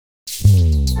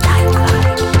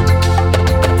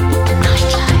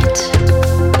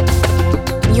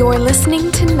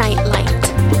listening to Nightlight.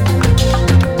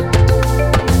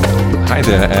 Hi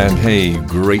there, and hey,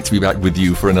 great to be back with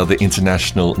you for another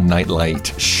International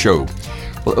Nightlight show.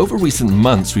 Well, over recent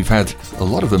months, we've had a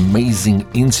lot of amazing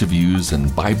interviews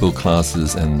and Bible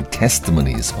classes and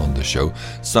testimonies on the show,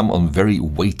 some on very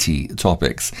weighty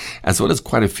topics, as well as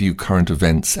quite a few current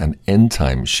events and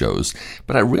end-time shows.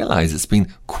 But I realize it's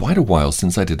been quite a while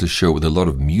since I did a show with a lot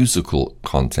of musical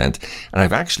content, and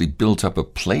I've actually built up a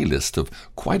playlist of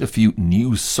quite a few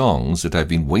new songs that I've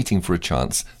been waiting for a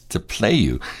chance to play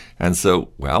you. And so,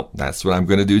 well, that's what I'm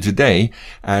going to do today.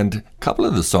 And a couple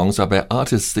of the songs are by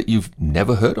artists that you've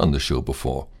never heard on the show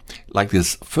before. Like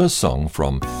this first song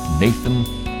from Nathan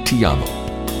Tiamo.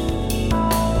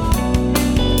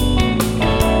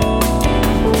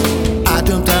 I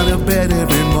jump out of bed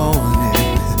every morning,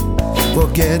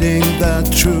 forgetting the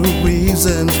true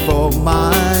reasons for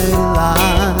my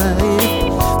life.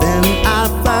 Then I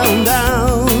found out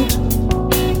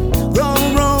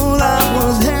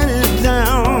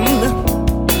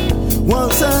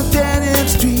was a dead-end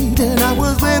street, and I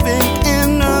was living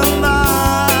in a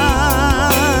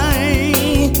lie.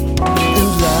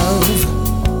 And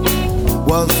love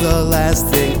was the last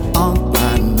thing on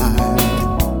my mind.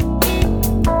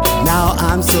 Now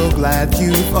I'm so glad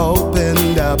you've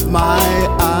opened up my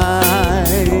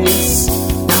eyes.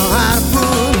 Now I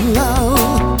put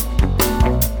love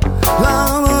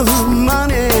over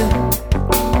money.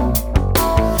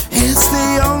 It's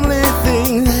the only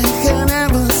thing that can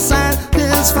ever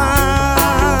satisfy.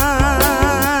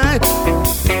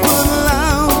 Put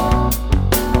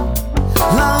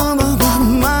love over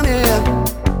money.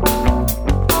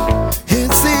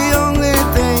 It's the only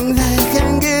thing that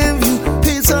can give you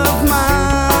peace of mind.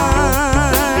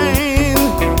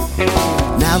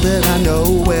 Now that I know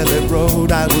where the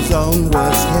road I was on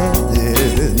was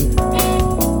headed,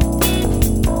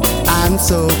 I'm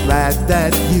so glad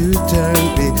that you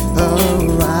turned me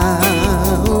around.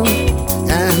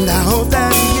 And I hope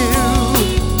that you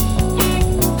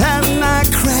have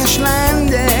not crash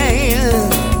landed.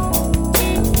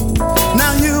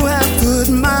 Now you have put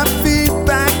my feet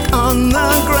back on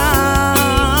the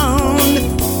ground.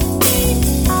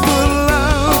 Put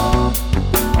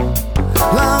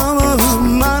love over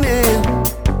money.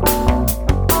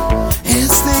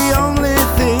 It's the only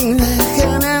thing that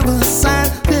can ever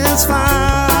satisfy.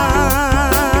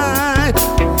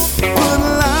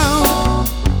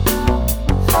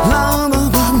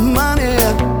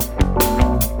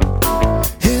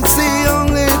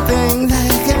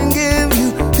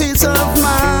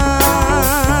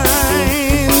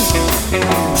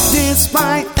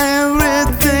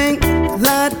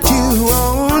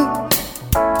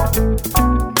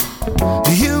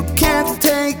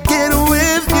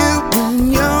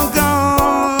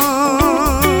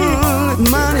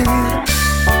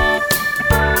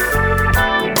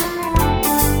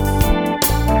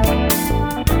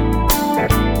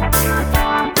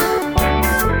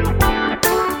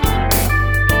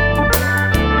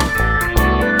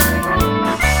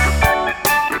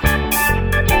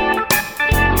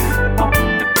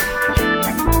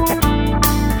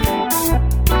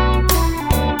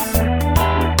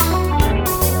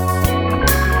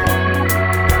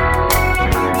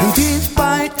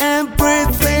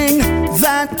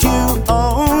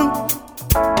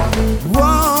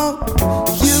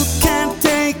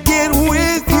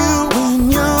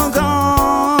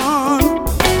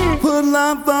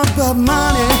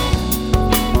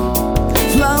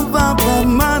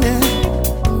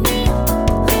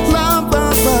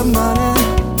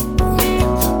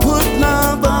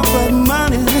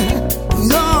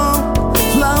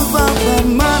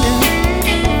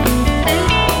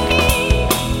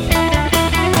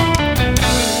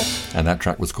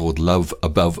 Track was called Love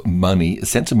Above Money,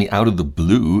 sent to me out of the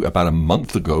blue about a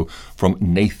month ago from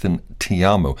Nathan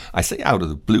Tiamo. I say out of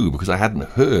the blue because I hadn't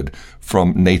heard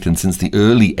from Nathan since the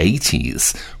early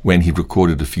 80s when he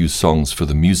recorded a few songs for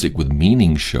the Music with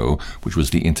Meaning show, which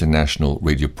was the international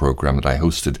radio program that I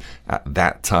hosted at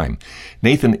that time.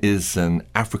 Nathan is an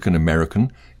African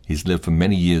American. He's lived for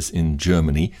many years in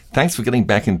Germany. Thanks for getting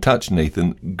back in touch,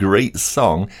 Nathan. Great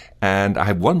song. And I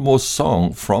have one more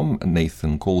song from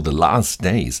Nathan called The Last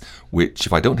Days, which,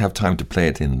 if I don't have time to play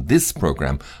it in this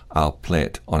program, I'll play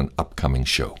it on an upcoming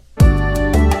show.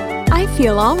 I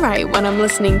feel all right when I'm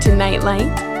listening to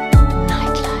Nightlight.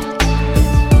 Nightlight.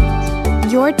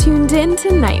 You're tuned in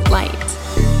to Nightlight.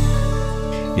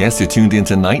 Yes, you're tuned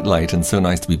into Nightlight, and so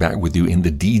nice to be back with you in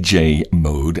the DJ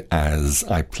mode as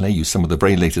I play you some of the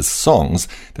very latest songs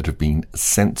that have been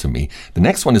sent to me. The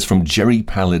next one is from Jerry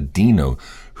Palladino,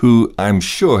 who I'm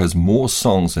sure has more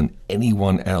songs than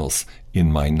anyone else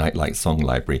in my Nightlight song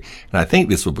library, and I think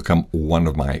this will become one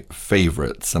of my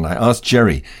favorites. And I asked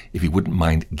Jerry if he wouldn't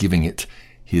mind giving it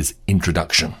his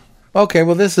introduction. Okay,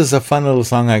 well, this is a fun little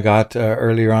song I got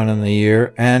earlier on in the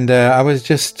year, and I was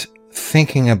just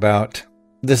thinking about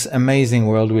this amazing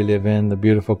world we live in, the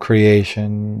beautiful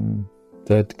creation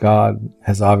that God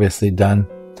has obviously done,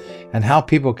 and how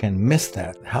people can miss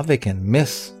that, how they can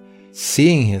miss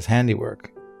seeing his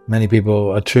handiwork. Many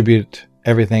people attribute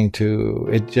everything to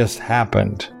it just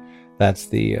happened. That's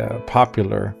the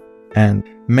popular and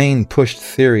main pushed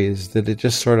theory, is that it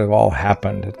just sort of all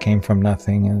happened. It came from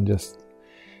nothing and just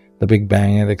the Big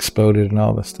Bang, it exploded and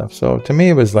all this stuff. So to me,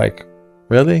 it was like,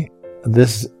 really?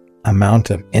 This amount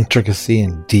of intricacy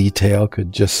and detail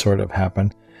could just sort of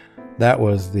happen? That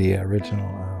was the original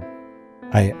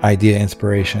idea,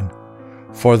 inspiration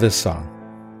for this song,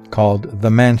 called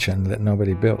The Mansion That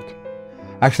Nobody Built.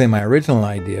 Actually, my original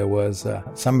idea was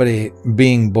somebody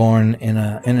being born in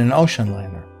an ocean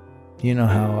liner. You know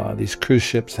how these cruise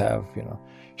ships have,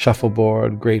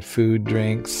 shuffleboard, great food,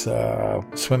 drinks,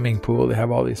 swimming pool. They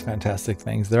have all these fantastic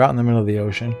things. They're out in the middle of the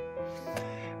ocean.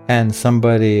 And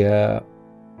somebody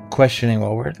questioning,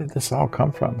 well, where did this all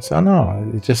come from? So no,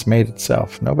 it just made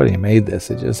itself. Nobody made this.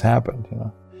 It just happened,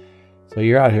 So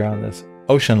you're out here on this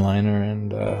ocean liner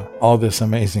and all this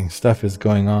amazing stuff is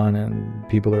going on, and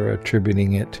people are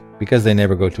attributing it because they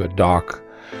never go to a dock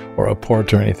or a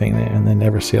port or anything, and they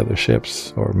never see other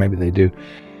ships, or maybe they do.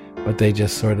 But they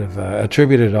just sort of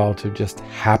attribute it all to just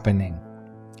happening.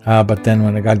 But then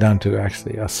when I got down to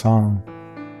actually a song,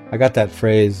 I got that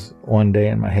phrase one day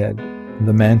in my head,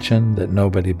 the mansion that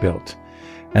nobody built.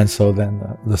 And so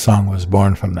then the song was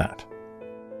born from that.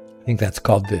 I think that's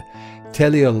called the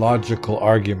teleological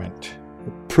argument,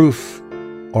 proof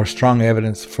or strong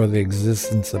evidence for the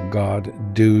existence of God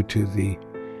due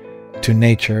to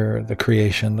nature, the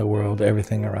creation, the world,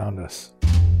 everything around us.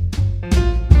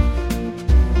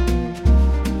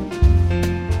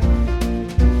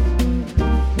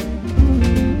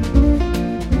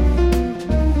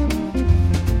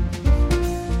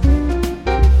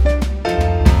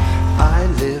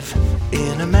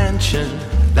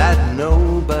 That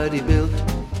nobody built,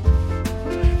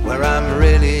 where I'm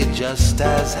really just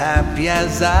as happy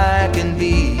as I can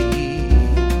be.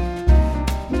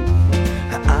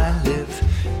 I live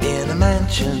in a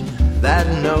mansion that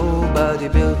nobody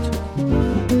built,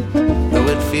 though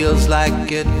it feels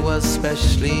like it was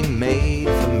specially made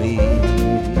for me.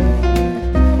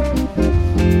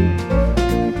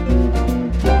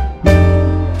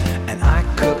 And I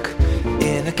cook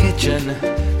in a kitchen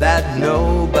that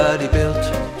nobody built,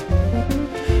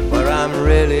 where I'm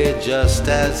really just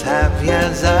as happy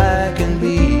as I can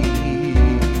be.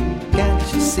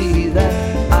 Can't you see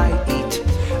that I eat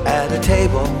at a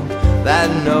table that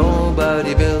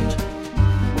nobody built,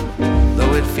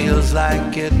 though it feels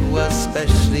like it was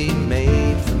specially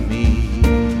made for me.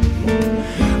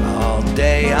 All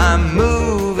day I'm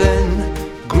moving,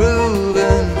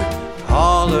 grooving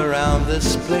all around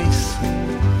this place.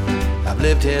 I've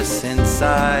lived here since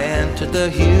I entered the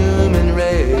human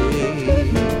race.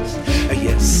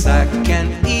 Yes, I can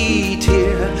eat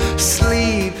here,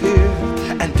 sleep here,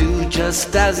 and do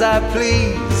just as I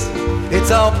please.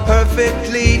 It's all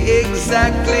perfectly,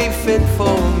 exactly fit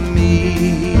for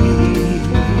me.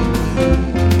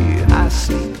 I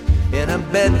sleep in a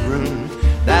bedroom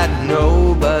that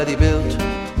nobody built,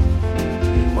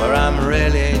 where I'm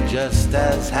really just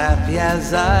as happy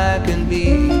as I can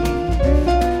be.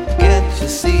 Can't you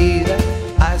see that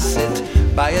I sit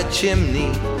by a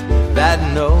chimney that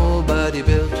nobody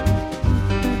built,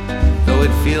 though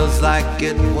it feels like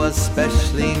it was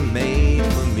specially made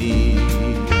for me.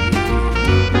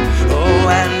 Oh,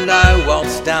 and I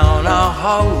waltz down a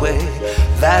hallway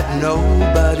that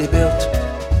nobody built,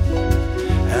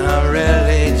 and I'm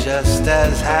really just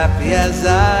as happy as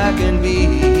I can be.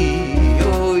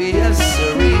 Oh yes,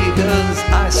 sirree, 'cause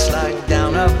I slide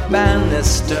down a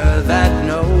banister that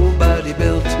nobody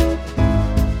built,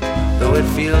 though it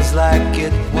feels like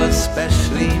it was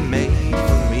specially made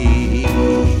for me.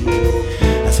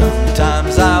 And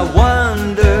sometimes I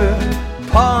wonder,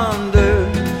 ponder,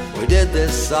 where did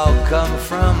this all come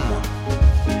from?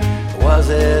 Was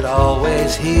it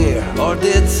always here, or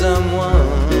did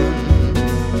someone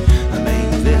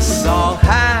make this all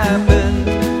happen?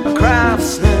 A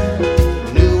craftsman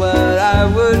knew what I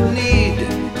would need,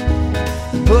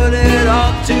 put it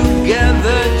all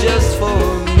together just for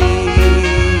me.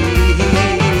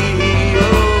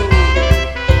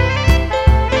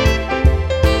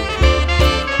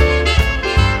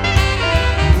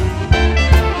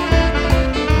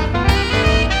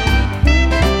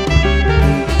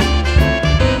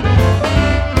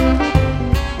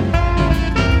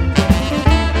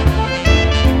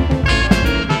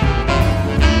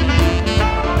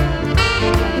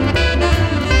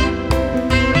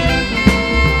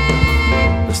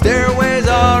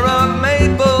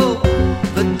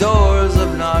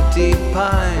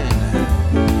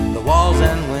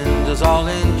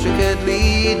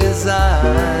 was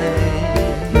I.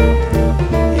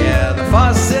 Yeah, the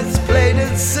faucets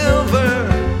plated silver,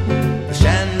 the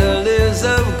chandeliers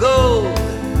of gold,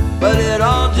 but it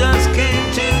all just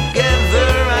came together,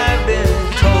 I've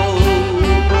been told.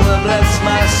 Well, bless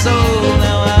my soul,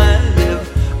 now I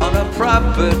live on a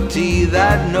property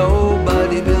that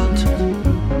nobody built,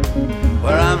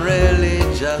 where I'm really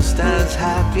just as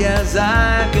happy as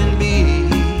I can be.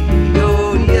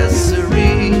 Oh yes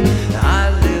sirree, I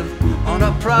live on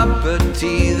a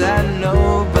property that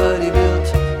nobody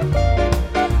built,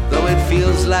 though it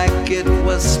feels like it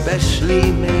was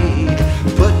specially made,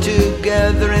 put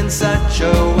together in such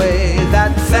a way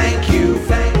that thank you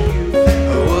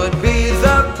would be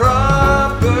the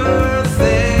proper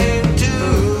thing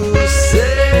to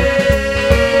say.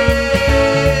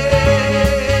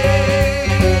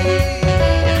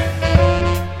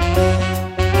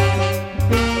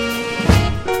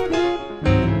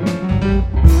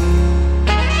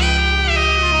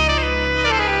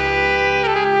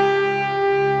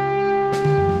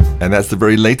 And that's the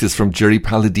very latest from Jerry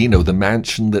Palladino, The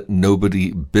Mansion That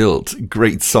Nobody Built.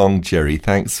 Great song, Jerry.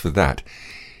 Thanks for that.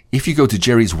 If you go to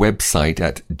Jerry's website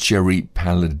at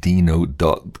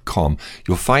jerrypalladino.com,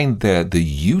 you'll find there the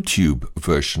YouTube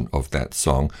version of that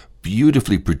song,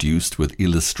 beautifully produced with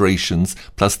illustrations,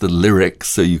 plus the lyrics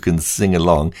so you can sing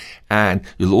along. And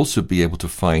you'll also be able to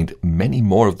find many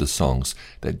more of the songs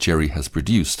that Jerry has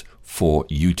produced for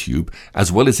YouTube,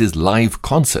 as well as his live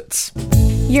concerts.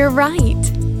 You're right.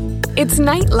 It's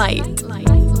Nightlight.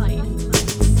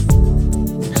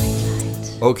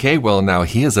 Okay, well now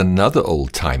here's another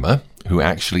old-timer who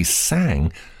actually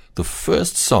sang the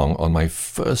first song on my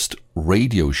first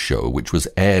radio show, which was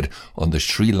aired on the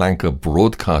Sri Lanka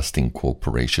Broadcasting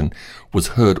Corporation, was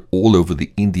heard all over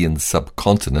the Indian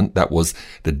subcontinent. That was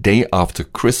the day after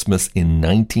Christmas in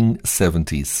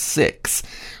 1976,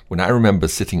 when I remember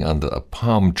sitting under a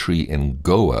palm tree in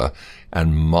Goa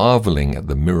and marveling at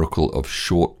the miracle of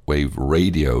shortwave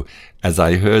radio as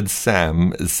I heard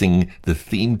Sam sing the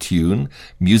theme tune,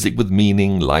 Music with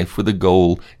Meaning, Life with a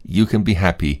Goal, You Can Be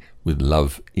Happy with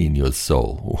Love in Your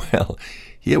Soul. Well,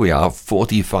 here we are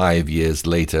 45 years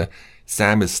later.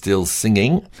 Sam is still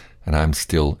singing and I'm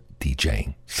still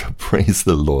DJing. So praise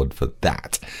the Lord for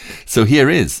that. So here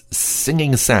is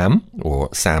Singing Sam,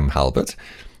 or Sam Halbert,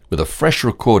 with a fresh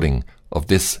recording of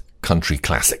this country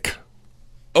classic.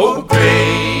 Oh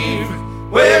grave,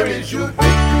 where is your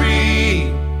victory?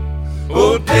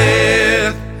 Oh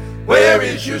death, where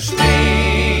is your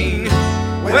sting?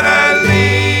 When I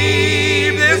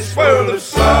leave this world of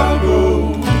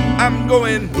sorrow, I'm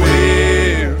going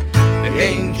where the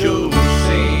angels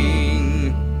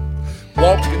sing.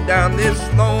 Walking down this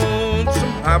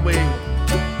lonesome highway,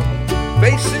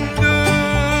 facing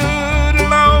good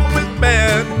along with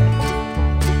bad.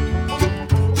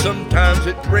 Sometimes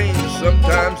it rains,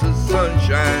 sometimes the sun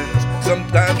shines,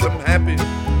 sometimes I'm happy,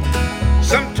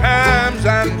 sometimes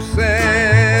I'm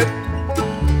sad.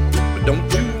 But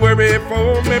don't you worry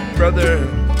for me, brother,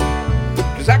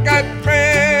 'cause I got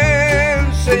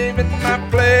friends saving my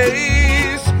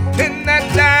place in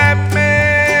that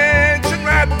dimension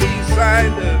right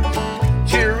beside us,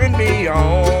 cheering me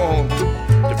on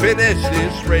to finish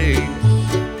this race.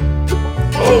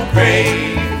 Oh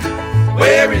grave,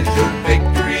 where is your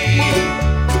victory?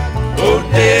 Oh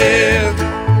death,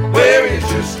 where is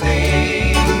your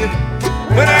sting?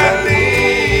 When I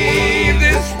leave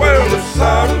this world of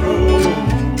sorrow,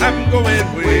 I'm going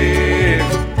where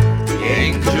the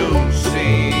angels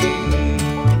sing.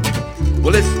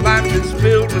 Well, this life is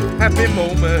filled with happy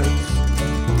moments.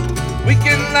 We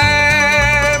can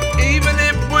laugh even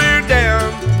if we're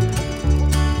down.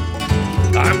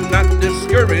 I'm not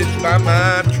discouraged by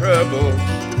my troubles.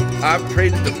 I've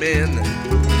traded them in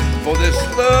for this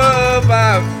love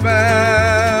I've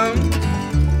found.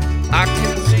 I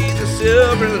can see the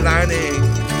silver lining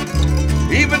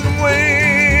even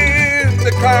when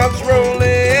the clouds roll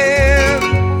in.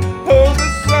 Oh, the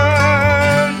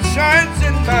sun shines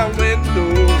in my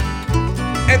window,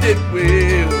 and it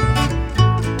will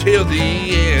till the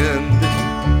end.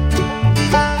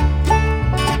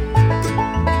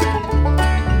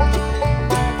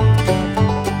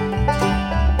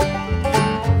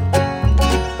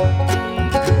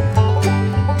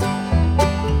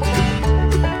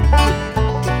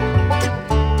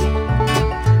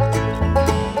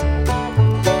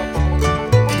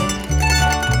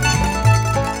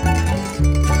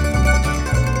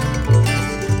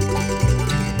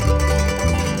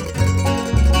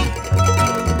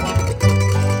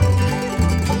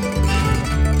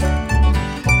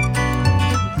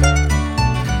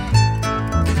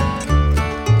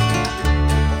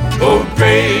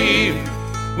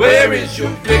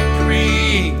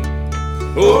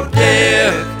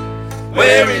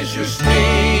 Where is your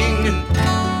sting?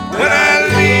 When I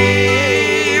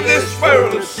leave this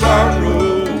world of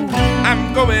sorrow,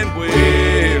 I'm going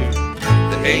where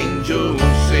the angels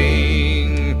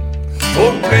sing.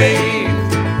 Oh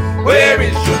grave, where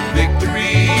is your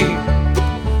victory?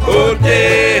 Oh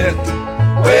death,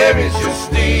 where is your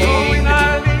sting?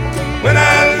 When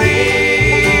I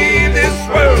leave this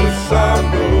world of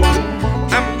sorrow,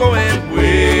 I'm going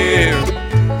where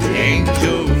the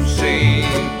angels sing.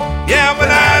 Yeah, when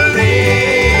I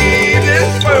leave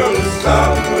this world of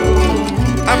sorrow,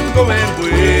 I'm going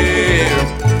where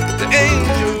the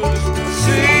angels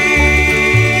sing.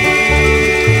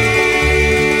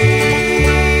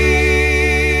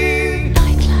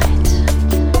 Nightlight.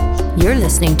 You're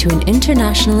listening to an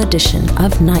international edition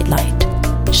of Nightlight,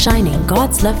 shining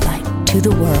God's love light to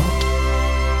the world.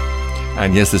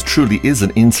 And yes, this truly is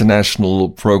an international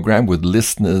program with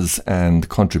listeners and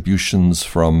contributions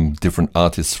from different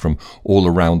artists from all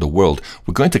around the world.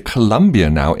 We're going to Colombia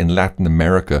now in Latin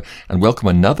America and welcome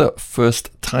another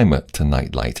first-timer to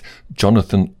Nightlight,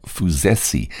 Jonathan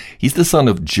Fuzessi. He's the son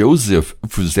of Joseph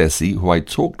Fuzessi, who I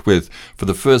talked with for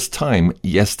the first time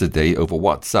yesterday over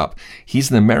WhatsApp. He's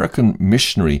an American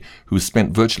missionary who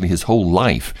spent virtually his whole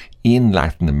life in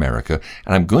Latin America,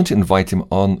 and I'm going to invite him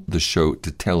on the show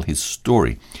to tell his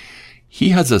story. He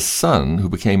has a son who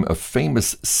became a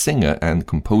famous singer and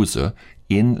composer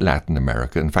in Latin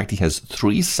America. In fact, he has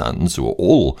 3 sons who are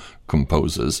all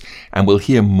composers, and we'll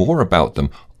hear more about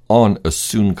them on a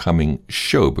soon-coming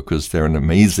show because they're an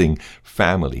amazing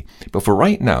family. But for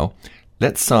right now,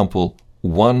 let's sample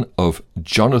one of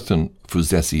Jonathan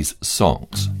Fuzessi's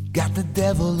songs. Got the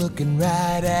devil looking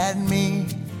right at me,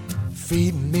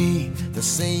 feeding me the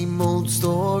same old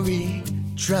story,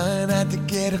 trying not to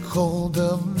get a hold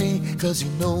of me, cause he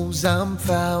knows I'm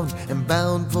found and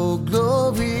bound for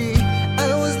glory.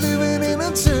 I was living in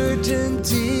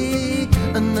uncertainty,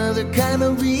 another kind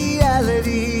of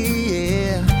reality,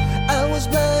 yeah. I was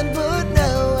blind but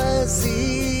now I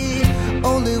see,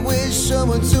 only wish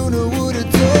someone sooner would have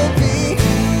told me.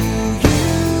 Do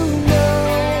you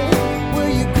know where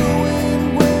you're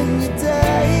going when you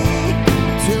die?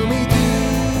 Tell me, do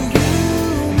you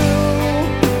know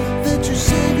that your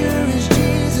Savior is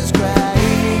Jesus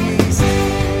Christ?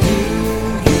 Do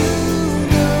you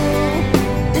know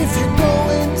if you're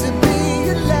going to be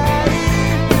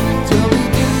alive? Tell me,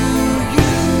 do you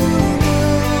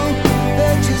know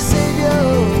that your Savior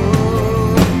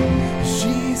is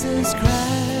Jesus Christ?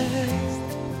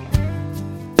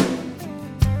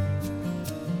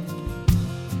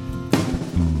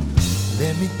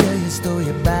 Let me tell you a story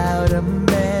about a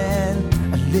man,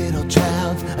 a little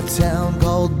child, a town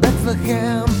called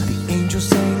Bethlehem. The angel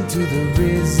sang to the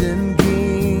risen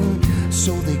king,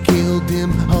 so they killed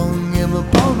him, hung him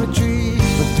upon a tree.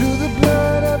 But through the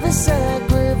blood of his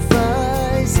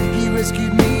sacrifice, he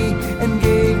rescued me and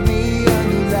gave me a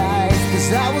new life.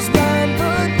 'Cause I was blind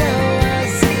but now I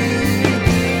see,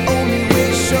 only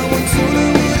wish someone sooner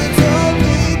would have told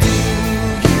me. Do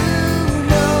you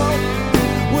know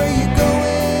where you're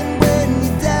going when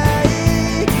you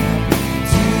die?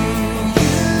 Do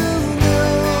you know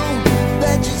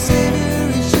that your Savior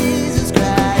is Jesus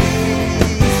Christ?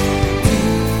 Do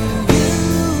you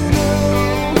know,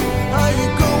 are you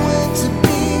going to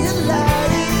be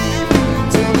alive?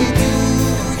 Tell me, do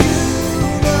you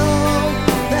know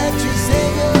that your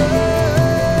Savior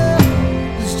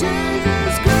is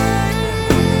Jesus Christ?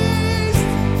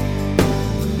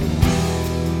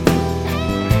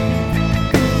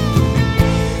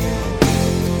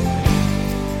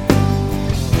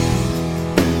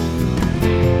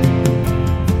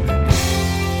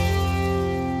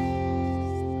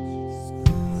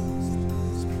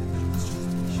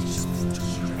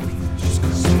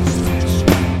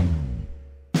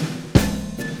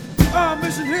 Our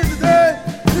mission here today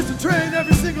is to train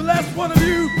every single last one of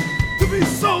you to be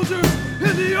soldiers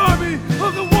in the army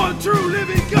of the one true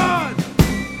living God.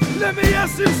 Let me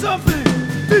ask you something.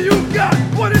 Do you got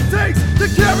what it takes to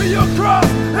carry your cross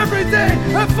every day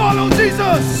and follow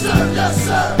Jesus? Sir, yes,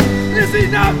 sir. Is he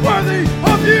not worthy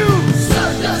of you? Sir,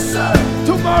 yes, sir.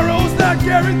 Tomorrow's not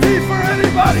guaranteed for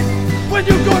anybody. When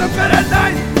you go to bed at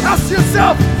night, ask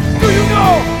yourself, do you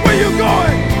know where you're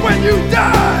going when you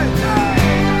die?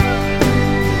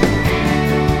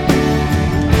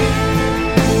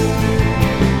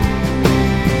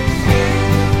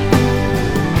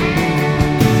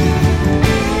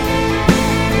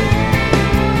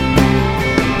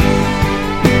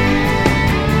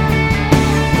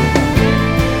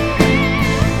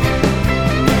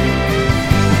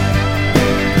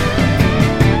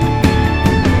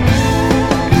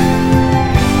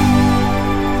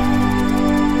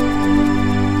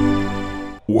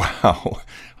 Wow,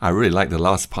 I really like the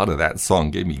last part of that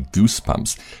song, gave me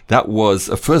goosebumps. That was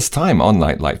a first time on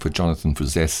Nightlight for Jonathan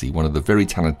Fuzessi, one of the very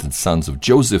talented sons of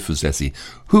Joseph Fuzessi,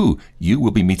 who you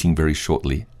will be meeting very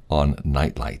shortly on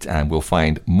Nightlight. And we'll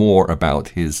find more about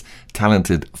his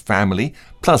talented family,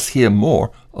 plus hear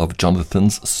more of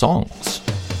Jonathan's songs.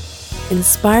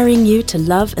 Inspiring you to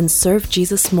love and serve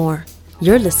Jesus more.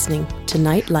 You're listening to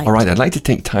Nightlight. All right, I'd like to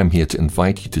take time here to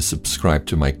invite you to subscribe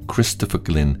to my Christopher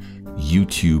Glynn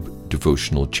YouTube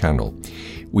devotional channel.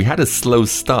 We had a slow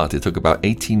start. It took about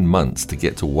 18 months to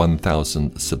get to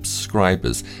 1,000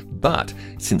 subscribers. But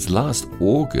since last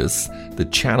August, the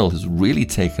channel has really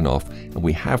taken off, and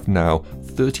we have now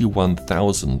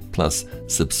 31,000 plus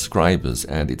subscribers,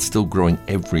 and it's still growing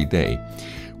every day.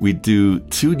 We do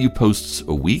 2 new posts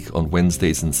a week on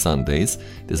Wednesdays and Sundays.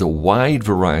 There's a wide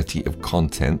variety of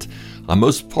content. Our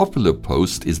most popular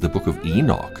post is the Book of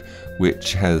Enoch,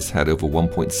 which has had over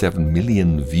 1.7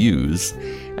 million views.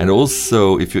 And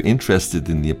also, if you're interested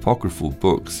in the apocryphal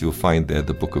books, you'll find there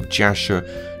the Book of Jasher,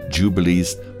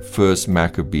 Jubilees, First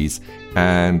Maccabees,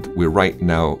 and we're right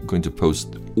now going to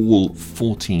post all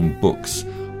 14 books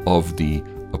of the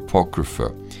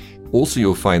Apocrypha. Also,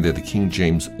 you'll find there the King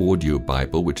James Audio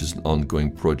Bible, which is an ongoing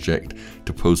project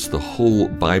to post the whole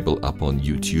Bible up on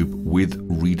YouTube with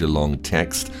read-along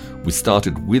text. We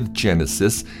started with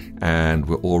Genesis, and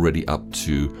we're already up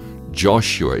to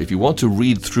Joshua. If you want to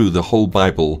read through the whole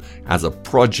Bible as a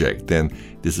project, then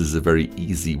this is a very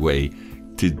easy way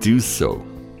to do so.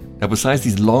 Now, besides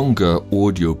these longer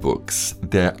audiobooks,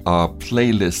 there are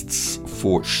playlists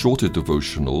for shorter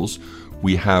devotionals.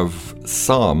 We have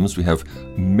Psalms. We have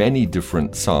many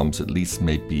different Psalms, at least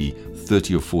maybe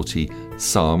 30 or 40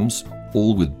 Psalms,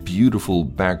 all with beautiful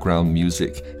background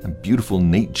music and beautiful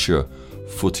nature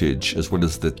footage, as well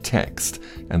as the text.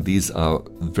 And these are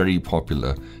very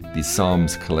popular, the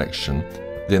Psalms collection.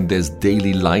 Then there's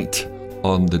Daily Light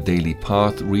on the Daily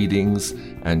Path readings,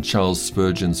 and Charles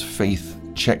Spurgeon's Faith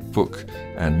Checkbook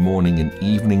and morning and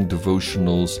evening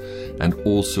devotionals, and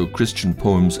also Christian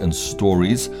poems and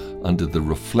stories under the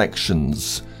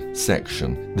Reflections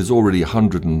section. There's already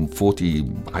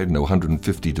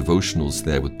 150 devotionals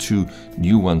there, with 2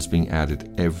 new ones being added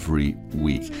every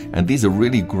week. And these are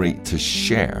really great to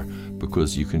share,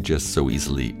 because you can just so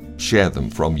easily share them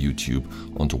from YouTube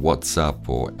onto WhatsApp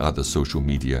or other social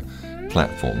media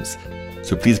platforms.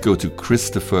 So please go to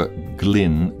Christopher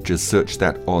Glynn, just search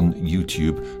that on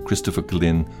YouTube, Christopher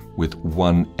Glynn with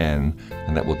 1 N,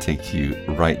 and that will take you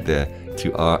right there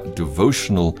to our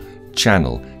devotional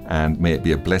channel. And may it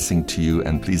be a blessing to you,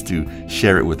 and please do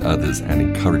share it with others and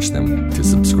encourage them to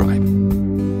subscribe.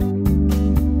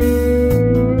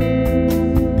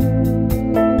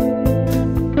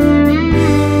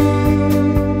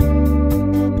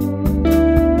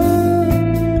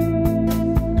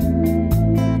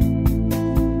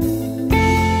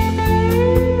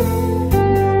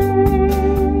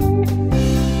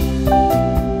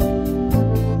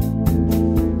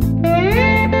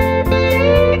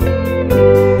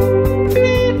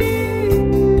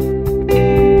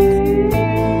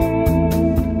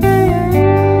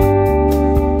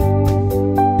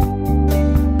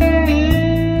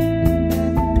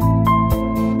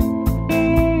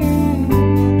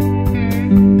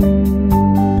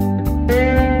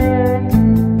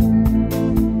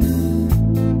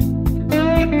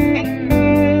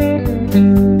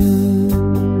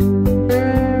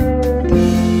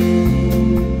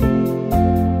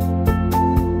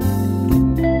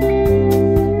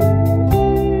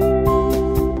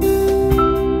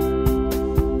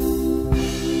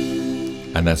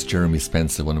 And that's Jeremy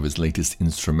Spencer, one of his latest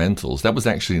instrumentals. That was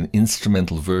actually an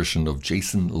instrumental version of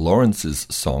Jason Lawrence's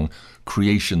song,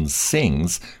 Creation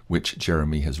Sings, which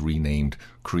Jeremy has renamed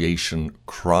Creation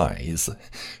Cries,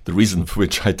 the reason for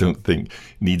which I don't think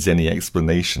needs any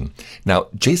explanation. Now,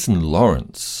 Jason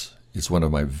Lawrence is one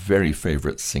of my very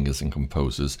favorite singers and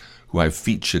composers who I've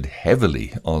featured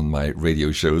heavily on my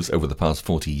radio shows over the past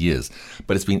 40 years,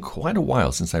 but it's been quite a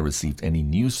while since I received any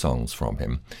new songs from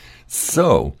him.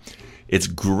 So it's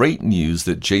great news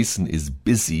that Jason is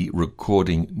busy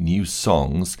recording new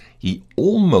songs. He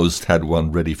almost had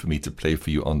one ready for me to play for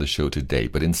you on the show today,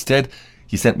 but instead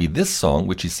he sent me this song,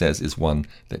 which he says is one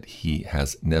that he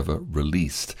has never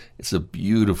released. It's a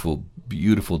beautiful,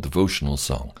 beautiful devotional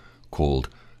song called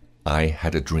I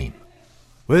Had a Dream.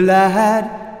 Well, I had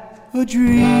a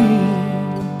dream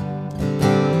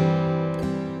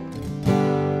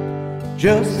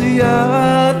just the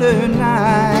other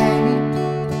night.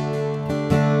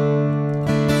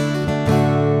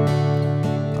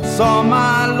 I saw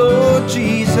my Lord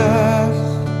Jesus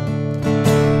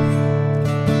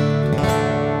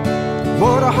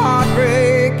What a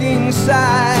heartbreaking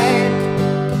sight.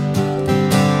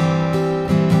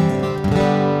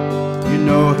 You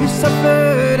know he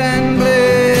suffered and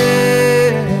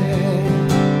bled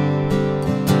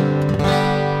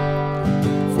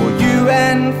for you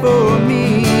and for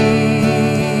me,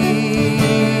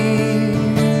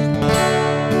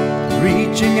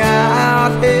 reaching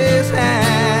out his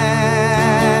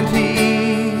hand,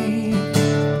 he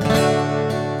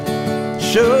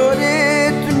showed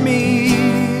it to me,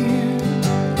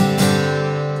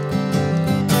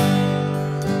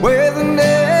 where the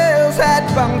nails had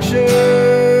punctured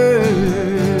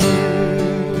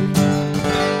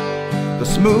the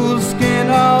smooth skin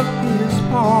of his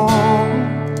palm,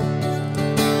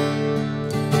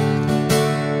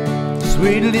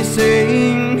 sweetly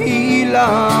saying he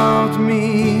loved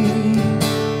me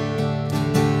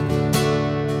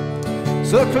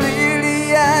so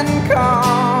clearly and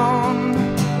calm.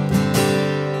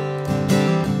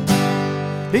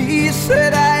 He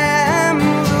said, I am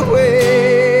the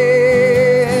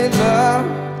way, the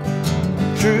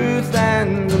truth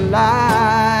and the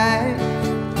light,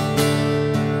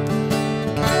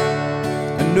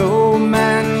 and no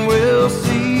man will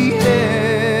see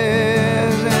heaven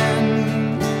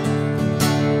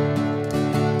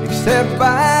except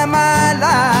by my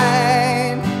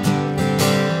light.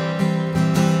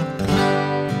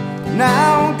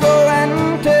 Now go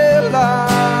and tell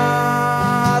others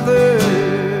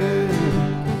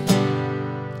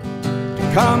to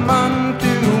come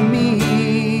unto me,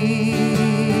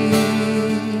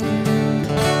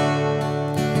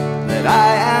 that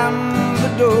I am the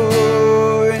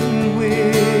door in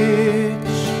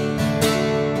which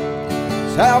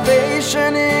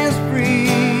salvation is free.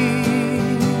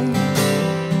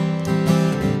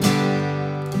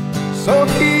 So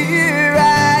here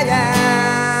I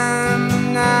am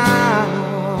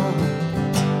now,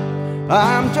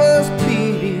 I'm just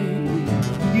pleading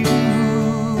with you.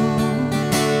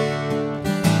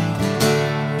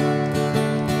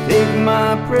 Take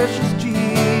my precious Jesus,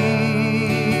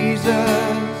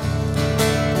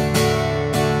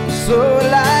 so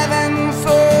alive and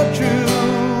so true,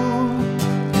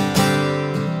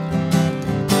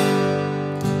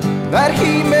 that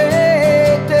he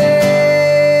may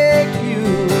take you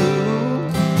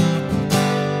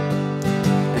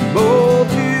and mold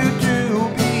you to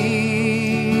be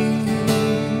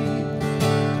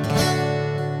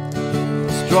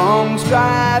strong,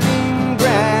 striving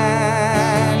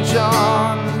grandson,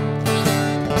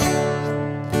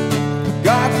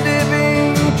 God's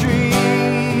living tree,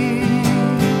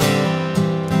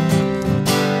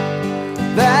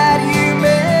 that you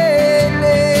may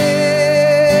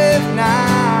live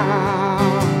now,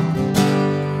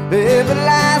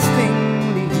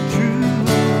 everlastingly true,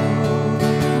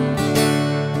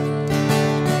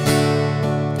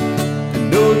 and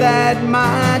know that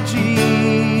my Jesus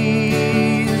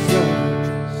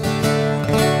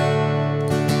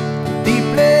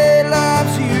deeply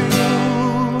loves you,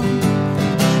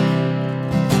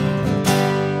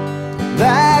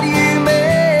 that you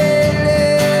may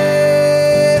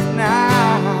live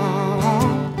now,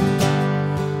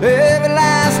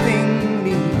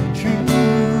 everlastingly true,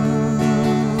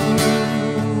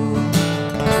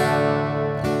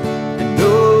 and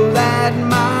know that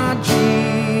my Jesus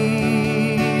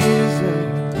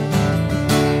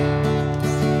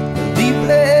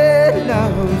deeply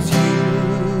loves you.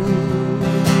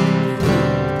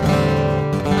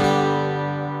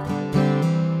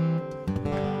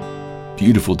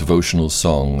 Beautiful devotional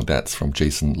song. That's from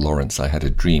Jason Lawrence, I Had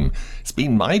a Dream. It's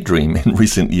been my dream in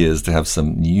recent years to have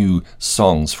some new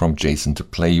songs from Jason to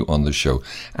play you on the show.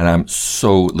 And I'm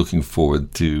so looking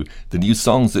forward to the new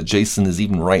songs that Jason is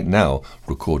even right now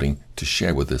recording to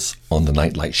share with us on the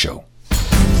Nightlight Show.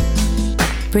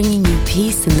 Bringing you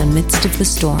peace in the midst of the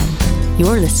storm.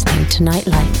 You're listening to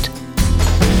Nightlight.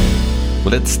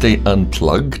 Well, let's stay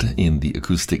unplugged in the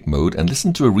acoustic mode and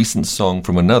listen to a recent song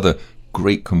from another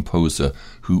great composer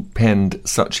who penned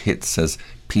such hits as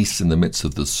Peace in the Midst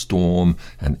of the Storm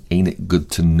and Ain't It Good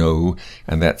to Know,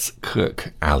 and that's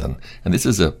Kirk Allen. And this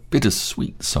is a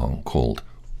bittersweet song called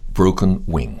Broken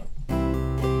Wing.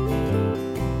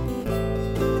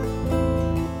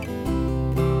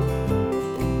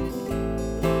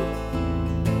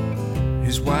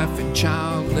 His wife and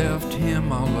child left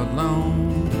him all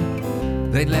alone.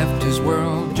 They left his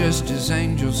world just as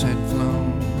angels had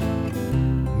flown.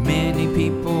 Many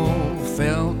people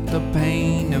felt the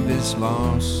pain of his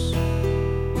loss.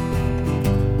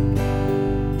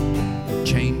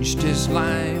 Changed his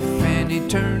life and he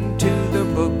turned to the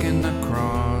book and the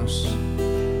cross.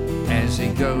 As he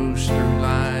goes through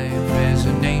life as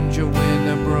an angel with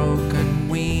a broken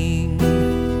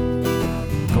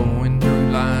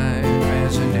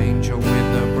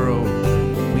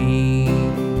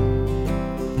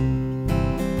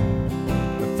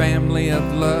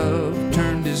love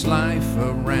turned his life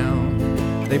around.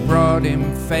 They brought him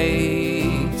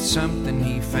faith, something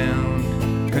he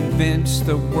found. Convinced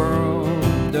the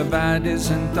world of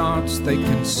ideas and thoughts they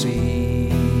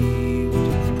conceived.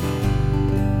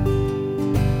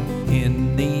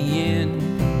 In the end,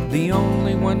 the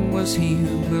only one was he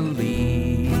who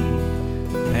believed.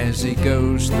 As he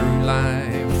goes through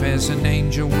life as an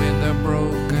angel with a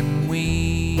broken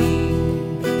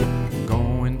wing.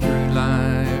 Going through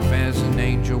life as an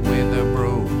angel with a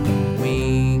broken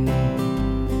wing.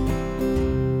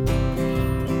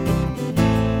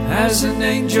 As an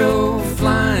angel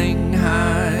flying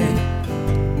high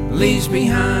leaves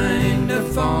behind a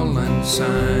fallen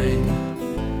sign,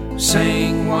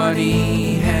 saying what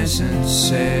he hasn't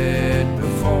said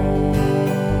before.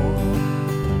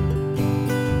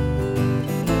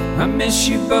 I miss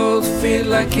you both,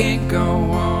 feel I can't go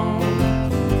on,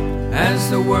 as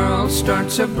the world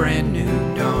starts a brand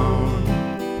new dawn.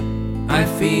 I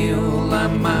feel I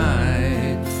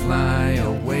might fly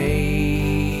away.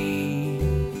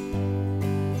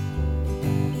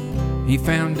 He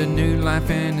found a new life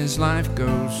and his life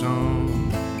goes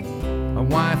on. A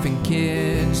wife and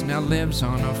kids, now lives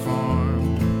on a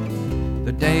farm.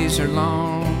 The days are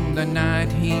long, the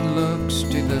night he looks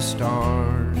to the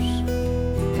stars,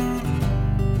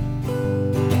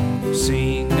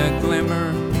 seeing a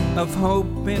glimmer of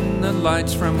hope in the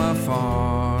lights from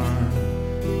afar.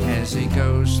 As he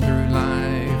goes through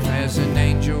life as an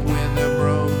angel with a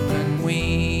broken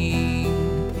wing.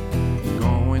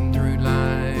 Going through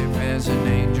life as an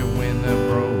angel with a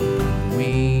broken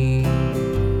wing.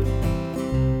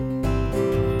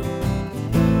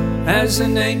 As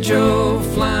an angel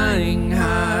flying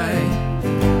high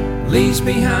leaves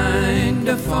behind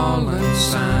a fallen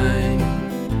sign,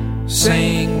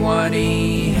 saying what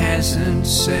he hasn't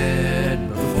said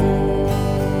before.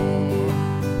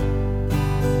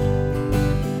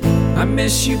 I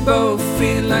miss you both,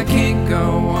 feel I can't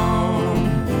go on,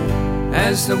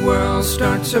 as the world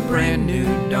starts a brand new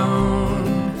dawn.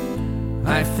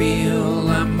 I feel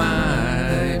I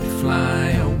might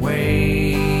fly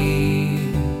away.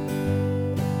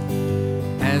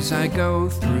 As I go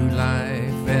through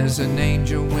life as an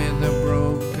angel with a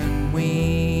broken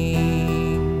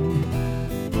wing.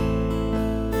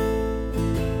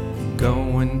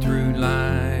 Going through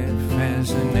life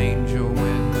as an angel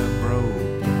with a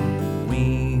broken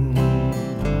wing.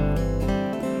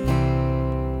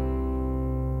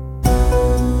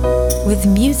 With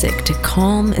music to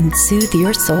calm and soothe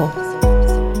your soul.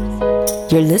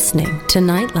 You're listening to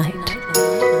Nightlight.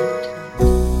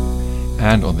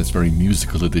 And on this very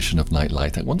musical edition of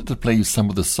Nightlight, I wanted to play you some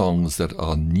of the songs that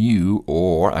are new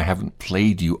or I haven't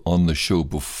played you on the show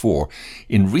before.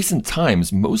 In recent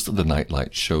times, most of the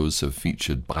Nightlight shows have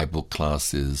featured Bible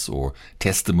classes or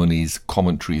testimonies,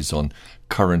 commentaries on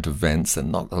current events,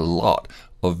 and not a lot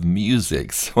of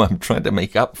music. So I'm trying to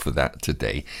make up for that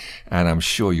today. And I'm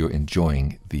sure you're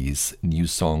enjoying these new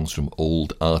songs from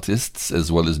old artists,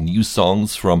 as well as new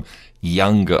songs from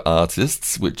younger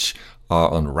artists, which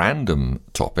are on random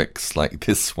topics, like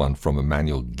this one from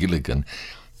Emmanuel Gilligan,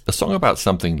 a song about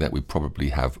something that we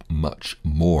probably have much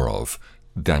more of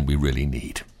than we really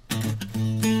need.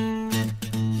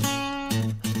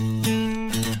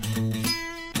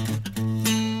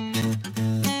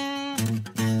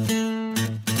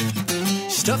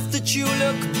 Stuff that you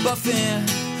look buff in,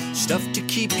 stuff to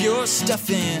keep your stuff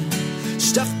in,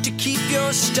 stuff to keep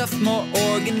your stuff more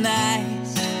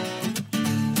organized.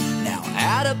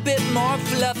 Add a bit more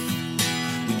fluff,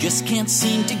 we just can't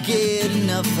seem to get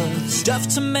enough of stuff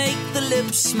to make the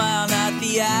lips smile, not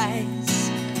the eyes.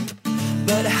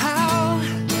 But how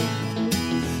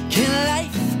can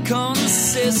life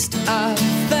consist of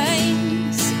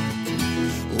things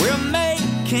we're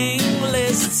making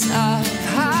lists of?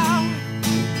 How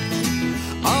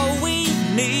all we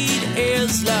need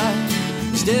is love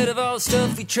instead of all the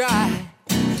stuff we try.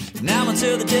 Now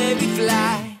until the day we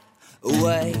fly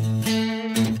away,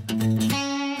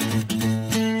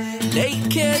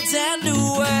 naked and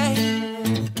away.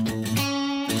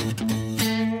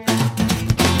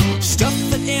 Stuff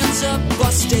that ends up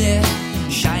busted,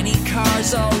 shiny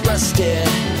cars all rusted.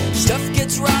 Stuff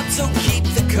gets robbed, so keep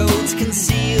the codes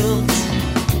concealed.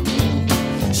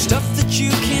 Stuff that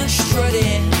you can't strut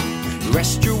in,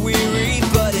 rest your weary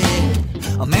butt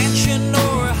in. A mansion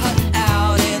or a hut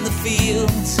out in the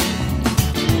fields.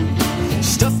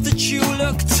 Stuff that you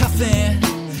look tough in,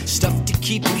 stuff to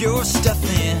keep your stuff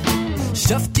in,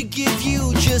 stuff to give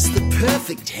you just the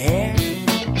perfect hair.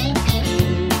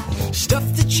 Stuff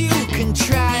that you can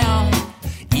try on,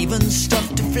 even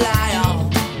stuff to fly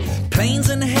on, planes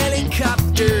and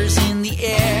helicopters in the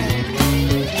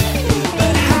air.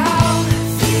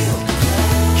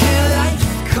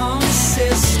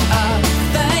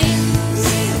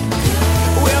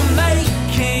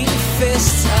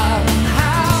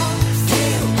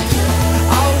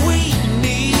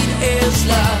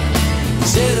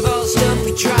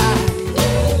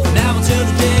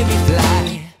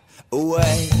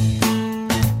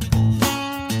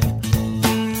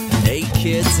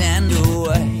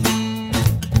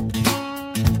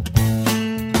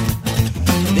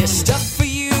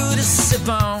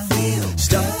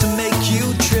 Stuff to make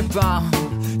you trip on,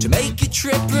 to make you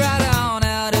trip right on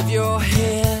out of your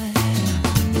head.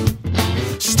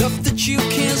 Stuff that you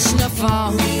can't snuff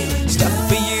on, stuff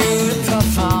for you to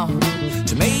puff on,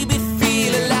 to maybe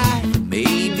feel alive,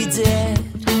 maybe dead.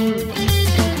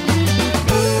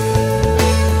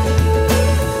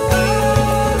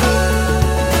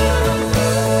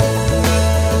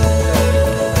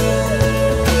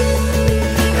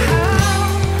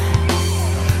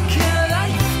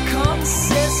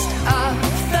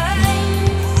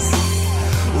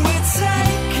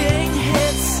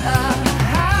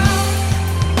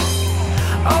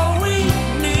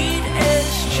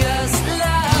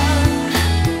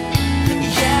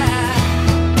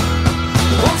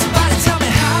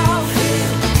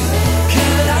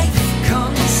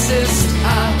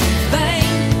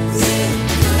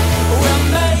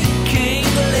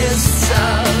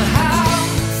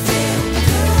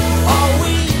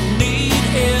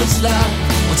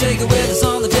 Take it with us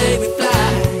on the day we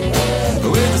fly,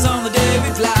 with us on the day we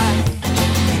fly,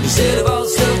 instead of all the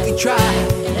stuff we try,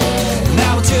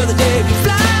 now until the day we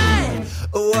fly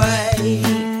away,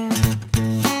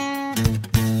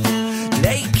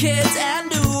 naked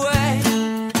and away,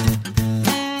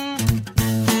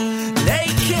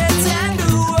 naked and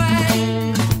away.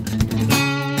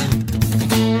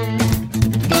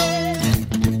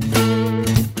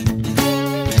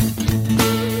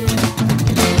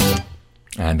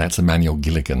 And that's Emmanuel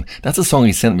Gilligan. That's a song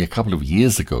he sent me a couple of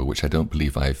years ago, which I don't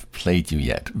believe I've played you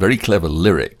yet. Very clever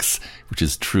lyrics, which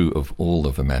is true of all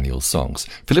of Emmanuel's songs.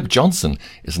 Philip Johnson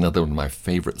is another one of my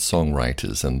favorite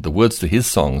songwriters, and the words to his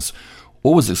songs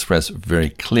always express very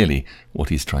clearly what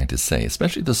he's trying to say,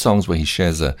 especially the songs where he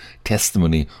shares a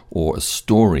testimony or a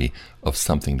story of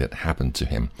something that happened to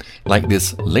him, like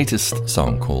this latest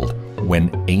song called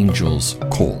When Angels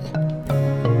Call.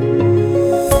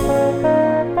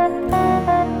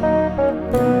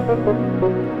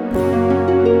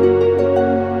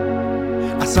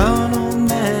 I saw an old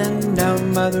man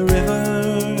down by the river,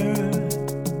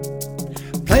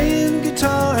 playing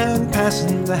guitar and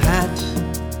passing the hat.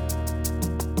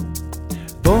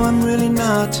 Though I'm really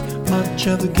not much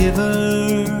of a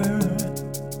giver,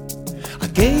 I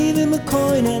gave him a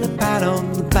coin and a pat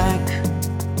on the back.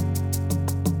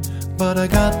 But I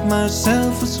got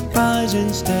myself a surprise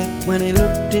instead when he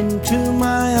looked into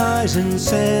my eyes and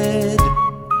said,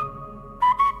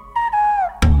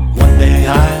 one day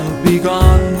I'll be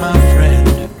gone, my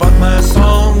friend, but my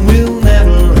song will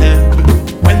never end.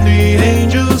 When the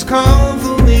angels call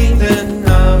for me, then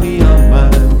I'll be on my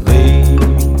way.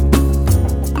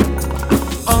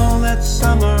 All that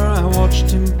summer I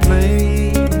watched him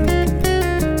play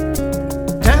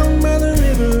down by the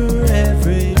river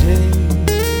every day.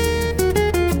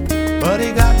 But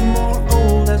he got more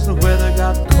old as the weather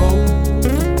got cold.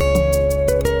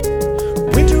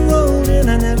 Winter rolled in,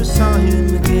 I never saw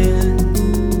him again.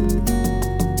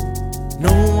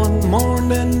 No one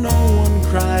mourned and no one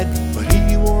cried, but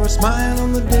he wore a smile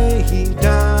on the day he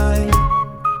died.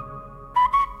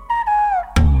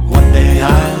 One day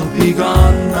I'll be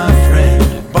gone, my friend,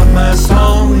 but my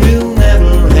song will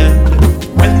never end.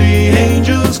 When the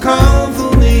angels call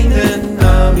for me, then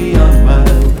I'll be on my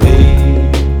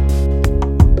way.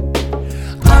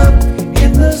 Up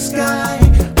in the sky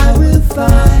I will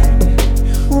fly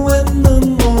when the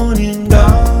morning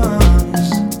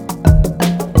dawns.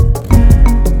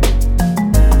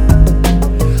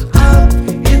 Up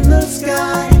in the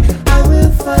sky I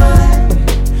will fly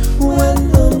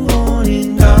when the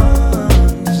morning dawns.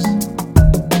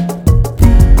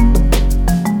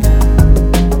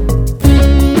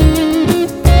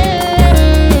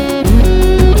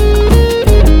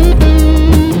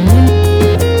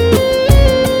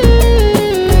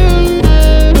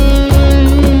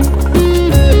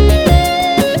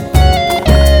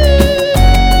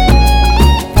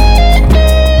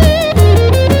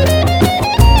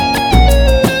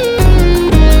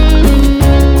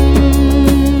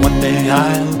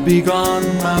 Be gone,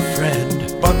 my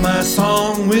friend, but my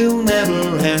song will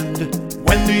never end.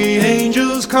 When the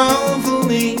angels call for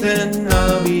me, then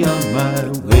I'll be on my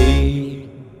way.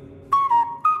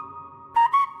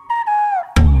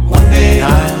 One day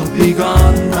I'll be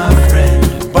gone, my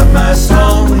friend, but my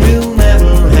song will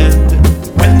never end.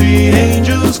 When the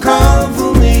angels call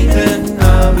for me, then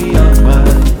I'll be on my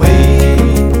way.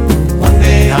 One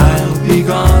day I'll be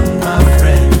gone, my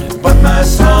friend, but my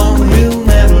song will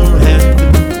never end.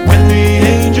 When the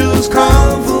angels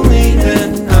call for me,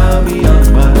 then I'll be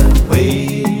on my way.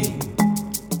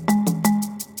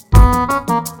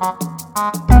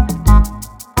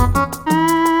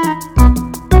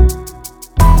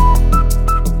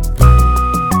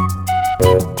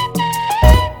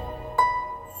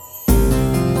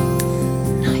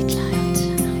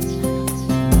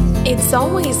 It's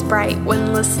always bright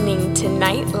when listening to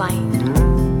Nightlight.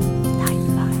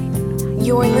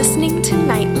 You're listening to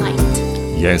Nightlight.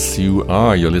 Yes, you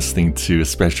are. You're listening to a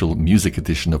special music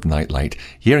edition of Nightlight,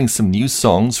 hearing some new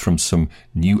songs from some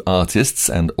new artists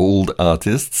and old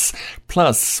artists.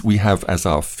 Plus, we have as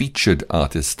our featured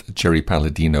artist, Jerry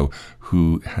Palladino,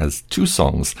 who has 2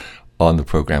 songs on the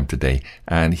program today.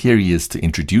 And here he is to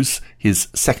introduce his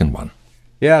second one.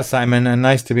 Yeah, Simon, and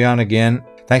nice to be on again.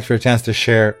 Thanks for a chance to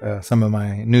share some of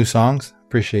my new songs.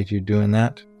 Appreciate you doing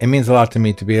that. It means a lot to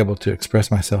me to be able to express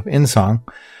myself in song.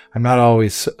 I'm not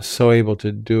always so able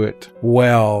to do it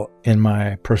well in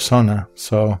my persona.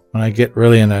 So when I get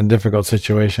really in a difficult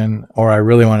situation or I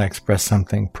really want to express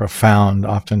something profound,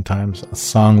 oftentimes a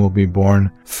song will be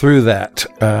born through that.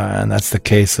 And that's the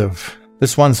case of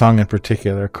this one song in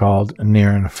particular called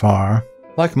Near and Far.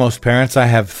 Like most parents, I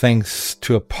have things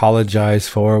to apologize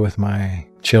for with my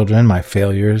children, my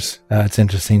failures. It's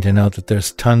interesting to note that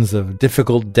there's tons of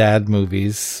difficult dad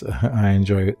movies. I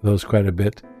enjoy those quite a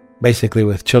bit. Basically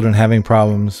with children having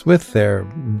problems with their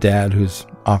dad, who's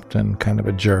often kind of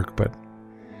a jerk, but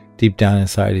deep down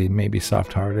inside he may be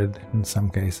soft-hearted in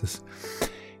some cases.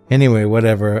 Anyway,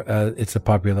 whatever, it's a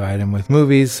popular item with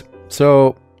movies.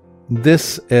 So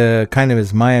this kind of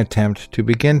is my attempt to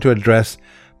begin to address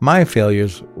my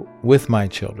failures with my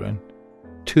children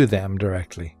to them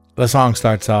directly. The song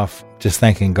starts off just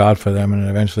thanking God for them, and it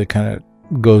eventually kind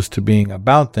of goes to being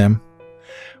about them.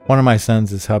 One of my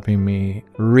sons is helping me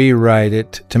rewrite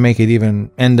it to make it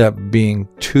even end up being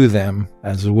to them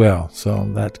as well. So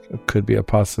that could be a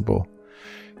possible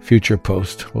future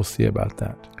post. We'll see about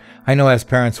that. I know as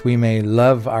parents we may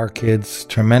love our kids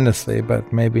tremendously,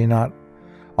 but maybe not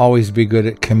always be good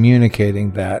at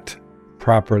communicating that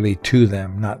properly to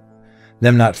them, not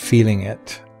feeling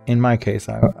it. In my case,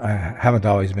 I haven't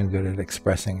always been good at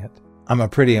expressing it. I'm a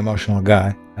pretty emotional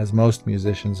guy, as most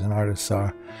musicians and artists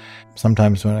are.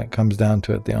 Sometimes when it comes down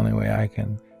to it, the only way I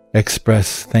can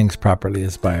express things properly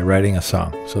is by writing a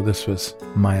song. So this was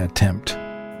my attempt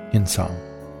in song.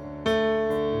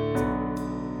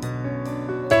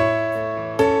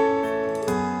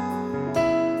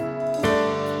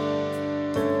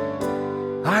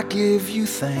 I give you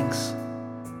thanks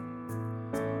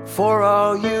for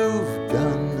all you've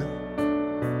done,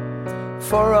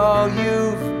 for all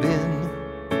you've been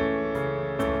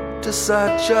to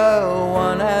such a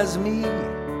one as me.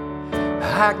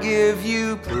 I give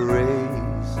you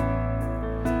praise.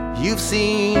 You've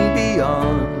seen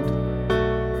beyond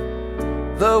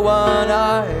the one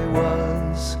I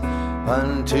was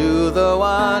unto the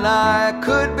one I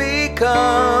could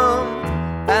become,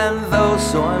 and though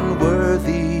so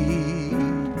unworthy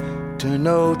to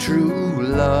know true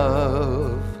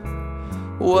love,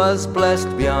 was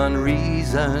blessed beyond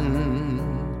reason,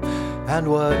 and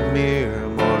what mere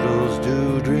mortals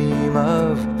do dream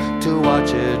of, to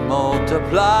watch it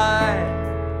multiply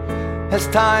as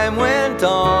time went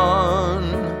on,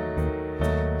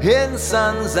 in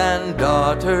sons and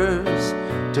daughters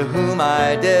to whom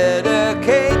I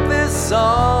dedicate this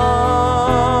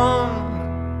song.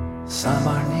 Some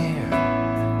are near,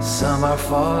 some are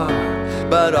far,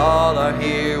 but all are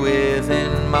here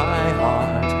within my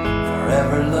heart,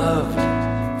 forever loved,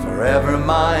 forever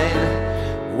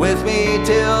mine, with me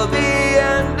till the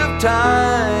end of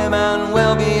time, and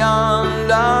well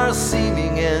beyond our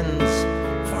seeming ends,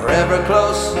 forever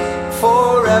close,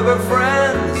 forever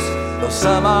friends. Though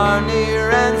some are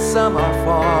near and some are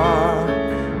far,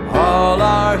 all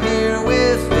are here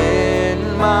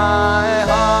within my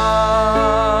heart.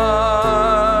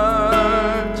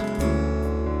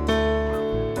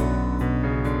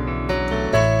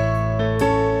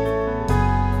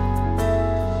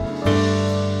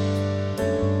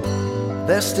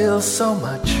 There's still so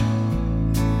much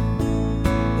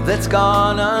that's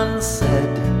gone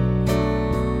unsaid,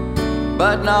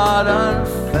 but not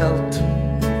unfelt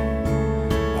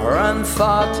or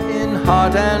unthought in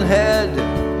heart and head.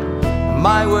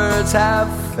 My words have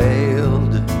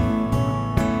failed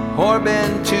or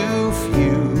been too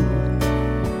few.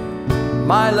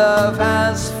 My love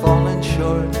has fallen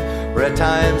short, or at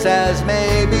times has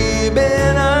maybe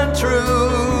been untrue.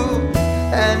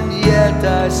 And yet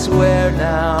I swear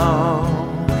now,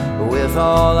 with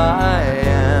all I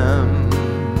am,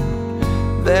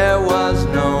 there was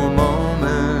no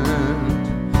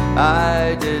moment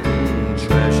I didn't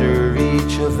treasure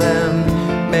each of them.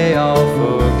 May all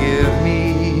forgive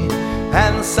me,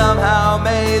 and somehow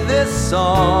may this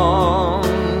song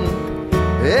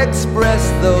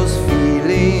express those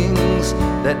feelings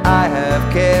that I have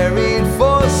carried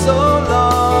for so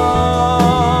long.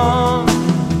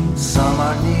 Some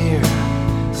are near,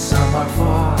 some are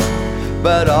far,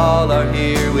 but all are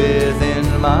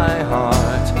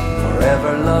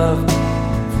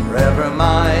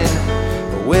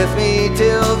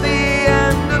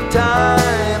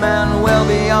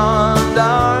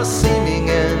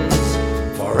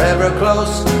forever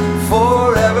close,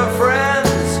 forever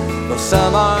friends. Though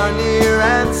some are near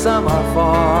and some are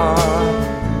far,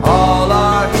 all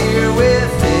are here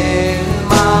within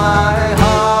my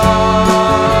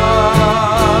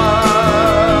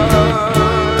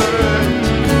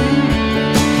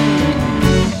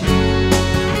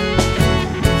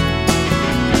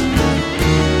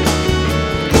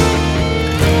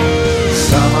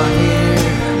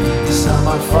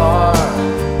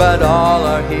but all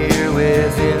are here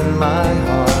within my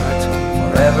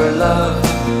heart. Forever loved,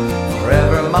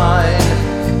 forever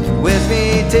mine, with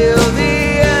me till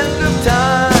the end of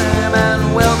time,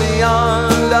 and well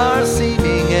beyond our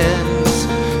seeming ends.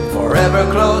 Forever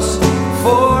close,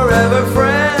 forever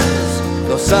friends,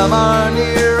 though some are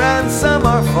near and some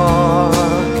are far,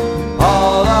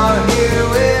 all are here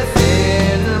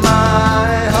within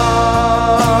my heart.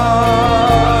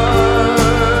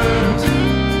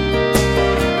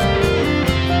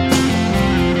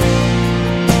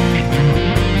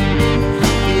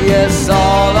 Yes,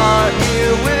 all are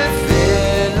here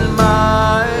within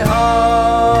my heart.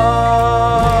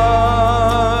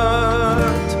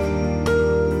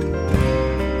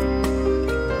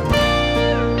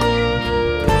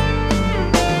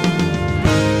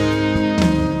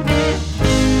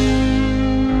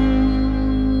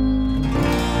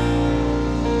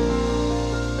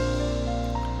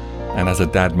 And as a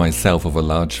dad myself of a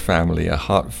large family, a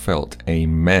heartfelt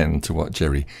amen to what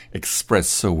Jerry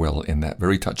expressed so well in that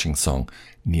very touching song,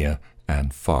 Near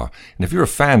and Far. And if you're a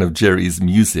fan of Jerry's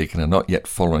music and are not yet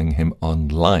following him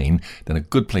online, then a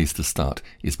good place to start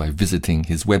is by visiting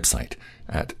his website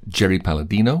at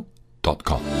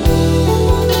jerrypaladino.com.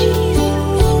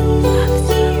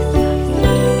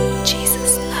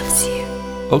 Jesus loves you.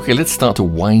 Okay, let's start to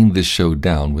wind this show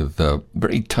down with a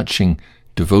very touching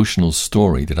devotional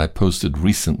story that I posted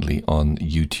recently on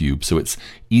YouTube, so it's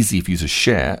easy for you to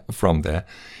share from there.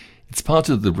 It's part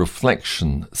of the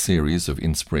Reflection series of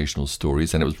inspirational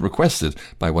stories, and it was requested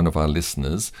by one of our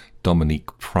listeners,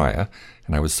 Dominique Pryor,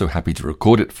 and I was so happy to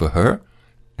record it for her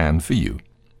and for you.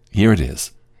 Here it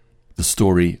is, the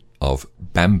story of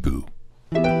bamboo.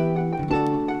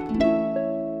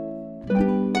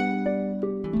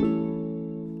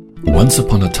 Once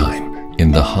upon a time,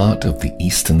 in the heart of the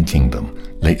Eastern Kingdom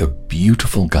lay a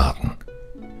beautiful garden,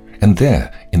 and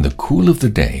there, in the cool of the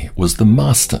day, was the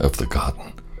master of the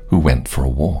garden, who went for a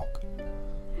walk.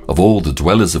 Of all the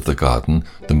dwellers of the garden,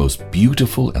 the most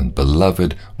beautiful and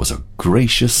beloved was a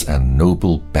gracious and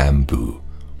noble bamboo.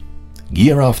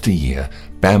 Year after year,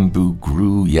 bamboo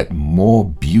grew yet more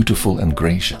beautiful and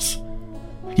gracious.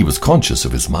 He was conscious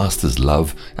of his master's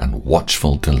love and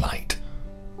watchful delight,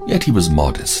 yet he was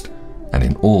modest and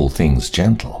in all things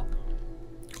gentle.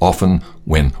 Often,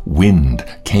 when wind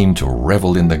came to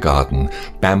revel in the garden,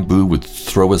 bamboo would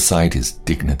throw aside his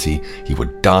dignity. He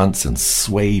would dance and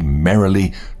sway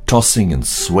merrily, tossing and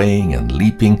swaying and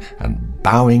leaping and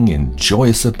bowing in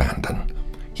joyous abandon.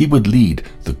 He would lead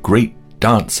the great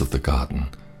dance of the garden,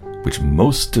 which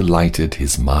most delighted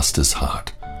his master's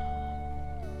heart.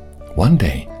 One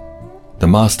day, the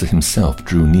master himself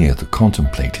drew near to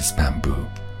contemplate his bamboo.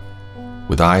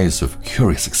 With eyes of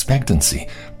curious expectancy,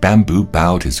 Bamboo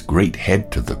bowed his great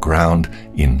head to the ground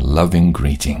in loving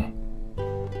greeting.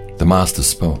 The master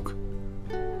spoke.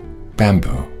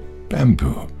 "Bamboo,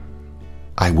 Bamboo,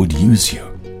 I would use you."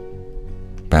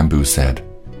 Bamboo said,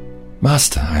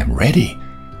 "Master, I am ready.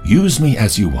 Use me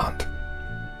as you want."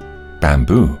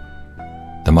 "Bamboo,"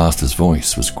 the master's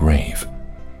voice was grave,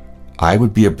 "I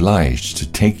would be obliged to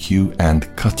take you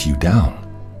and cut you down."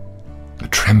 A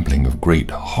trembling of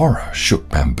great horror shook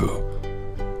Bamboo.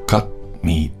 "Cut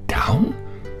me down?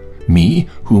 Me,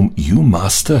 whom you,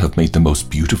 master, have made the most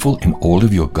beautiful in all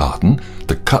of your garden,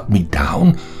 to cut me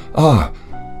down? Ah,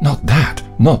 not that,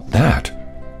 not that.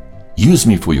 Use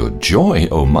me for your joy,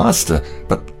 O master,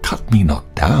 but cut me not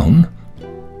down."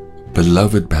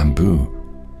 "Beloved Bamboo,"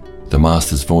 the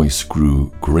master's voice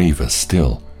grew graver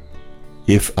still,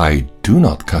 "if I do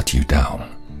not cut you down,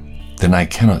 then I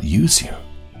cannot use you."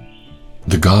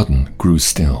 The garden grew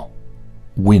still.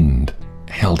 Wind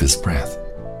held his breath.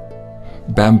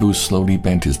 Bamboo slowly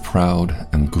bent his proud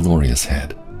and glorious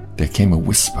head. There came a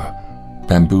whisper.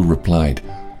 Bamboo replied,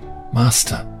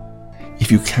 "Master,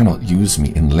 if you cannot use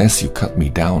me unless you cut me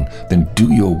down, then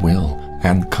do your will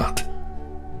and cut."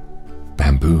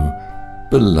 "Bamboo,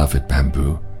 beloved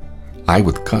Bamboo, I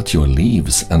would cut your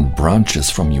leaves and branches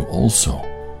from you also."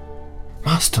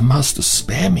 "Master, master,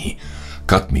 spare me.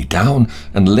 Cut me down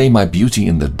and lay my beauty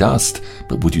in the dust,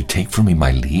 but would you take from me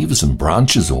my leaves and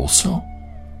branches also?"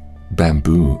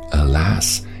 "Bamboo,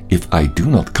 alas, if I do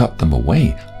not cut them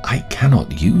away, I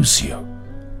cannot use you."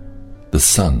 The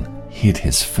sun hid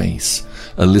his face.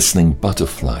 A listening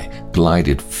butterfly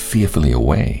glided fearfully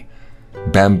away.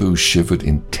 Bamboo shivered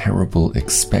in terrible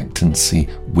expectancy,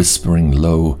 whispering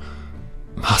low,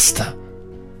 "Master,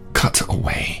 cut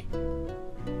away."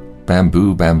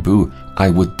 "Bamboo, bamboo, I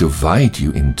would divide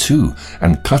you in two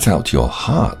and cut out your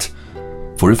heart.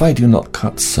 For if I do not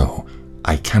cut so,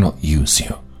 I cannot use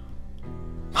you."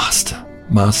 "Master,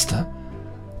 master,"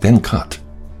 "Then cut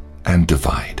and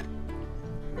divide."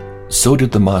 So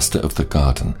did the master of the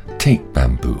garden take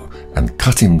bamboo and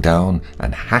cut him down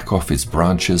and hack off his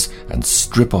branches and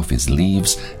strip off his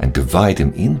leaves and divide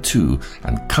him in two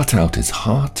and cut out his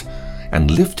heart,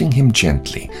 and lifting him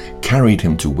gently carried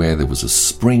him to where there was a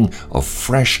spring of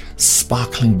fresh,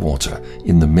 sparkling water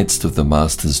in the midst of the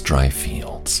master's dry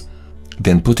fields.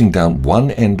 Then putting down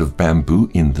one end of bamboo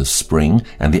in the spring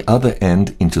and the other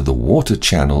end into the water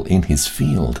channel in his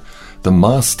field, the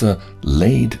master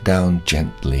laid down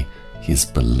gently his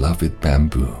beloved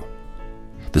bamboo.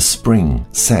 The spring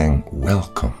sang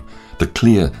welcome. The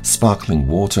clear, sparkling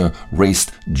water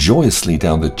raced joyously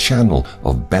down the channel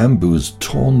of bamboo's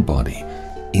torn body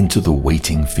into the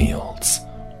waiting fields.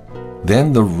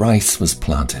 Then the rice was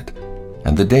planted,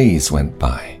 and the days went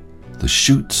by. The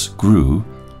shoots grew,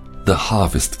 the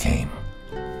harvest came.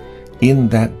 In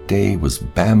that day was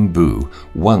bamboo,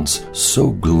 once so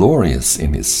glorious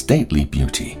in his stately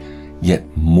beauty, yet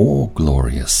more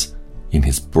glorious in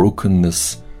his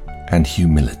brokenness and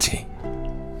humility.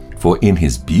 For in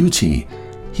his beauty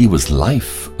he was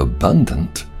life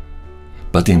abundant,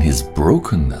 but in his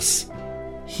brokenness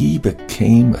he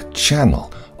became a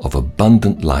channel of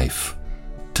abundant life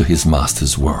to his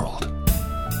master's world.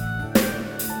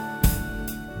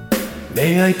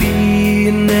 May I be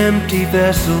an empty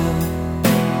vessel,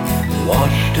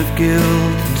 washed of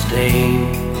guilt and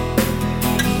stain.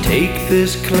 Take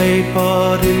this clay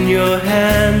pot in your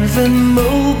hands and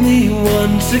mold me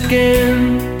once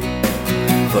again.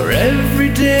 For every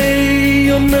day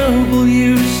your noble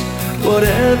use,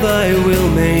 whatever I will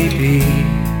may be.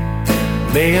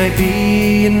 May I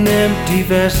be an empty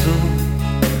vessel,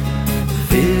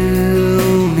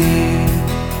 fill me.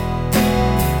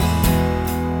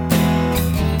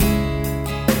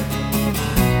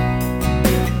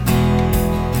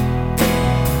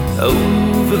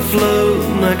 Overflow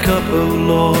my cup, O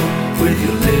Lord, with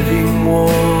your living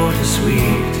water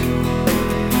sweet.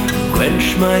 Quench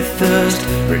my thirst,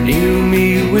 renew me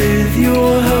with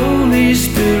your Holy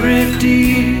Spirit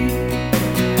deep.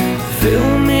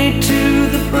 Fill me to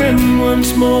the brim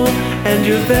once more, and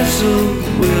your vessel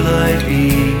will I be.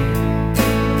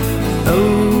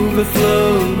 Overflow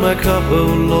my cup, O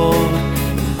Lord,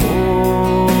 and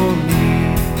pour me.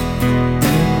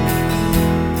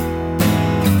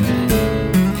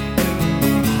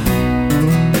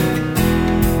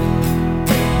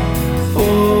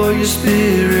 Pour your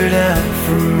Spirit out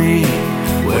from me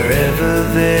wherever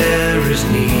there is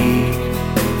need.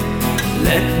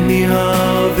 Let me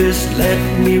harvest, let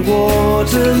me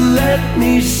water, let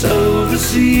me sow the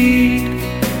seed.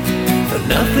 For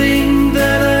nothing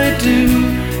that I do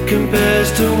compares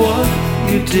to what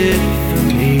you did for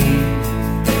me,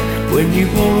 when you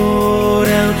poured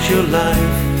out your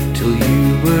life till you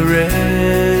were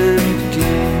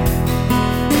empty.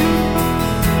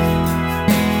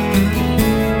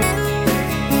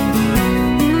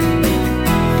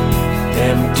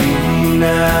 Empty me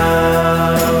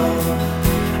now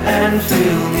and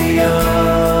fill me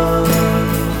up.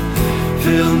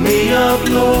 Fill me up,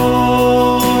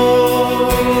 Lord,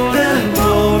 and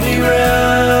pour me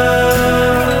round.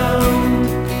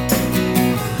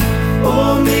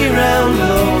 Pour me round,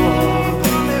 Lord,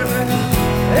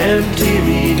 empty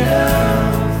me now.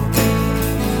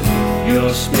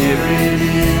 Your Spirit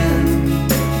in,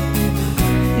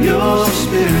 your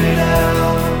Spirit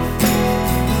out.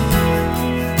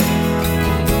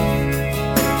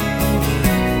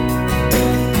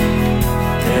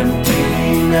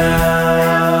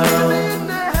 Now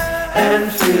and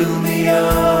fill me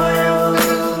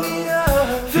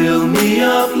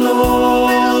up,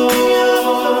 Lord,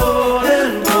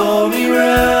 and pour me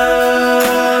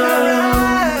round.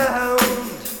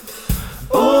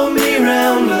 Pour me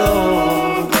round,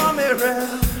 Lord,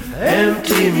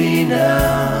 empty me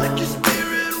now. Let your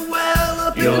Spirit well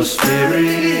up, your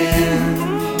Spirit in,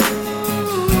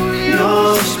 your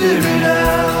Spirit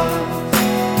out.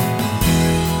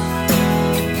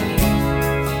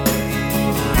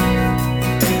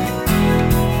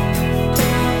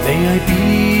 May I be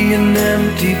an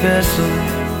empty vessel,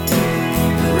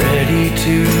 ready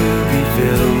to be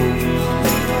filled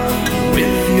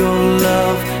with your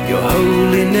love, your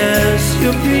holiness,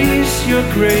 your peace, your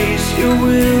grace, your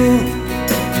will.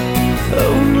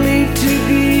 Only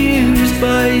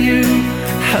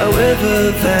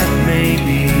however that may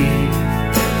be.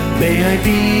 May I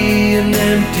be an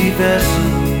empty vessel,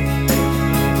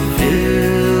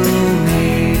 fill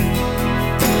me.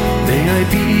 May I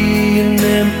be an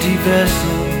empty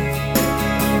vessel,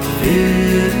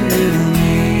 fill me.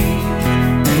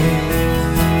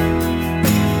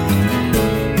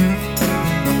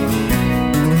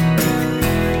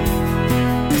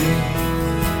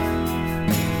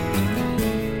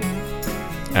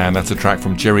 And that's a track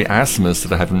from Jerry Asmus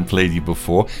that I haven't played you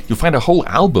before. You'll find a whole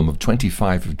album of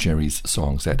 25 of Jerry's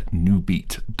songs at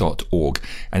newbeat.org.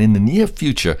 And in the near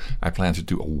future, I plan to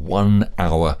do a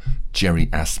 1-hour Jerry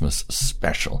Asmus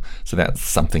special. So that's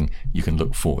something you can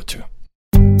look forward to.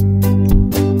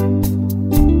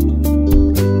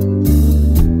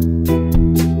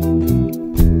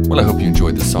 Well, I hope you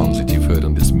enjoyed the songs that you've heard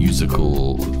on this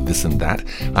musical This and That.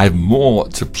 I have more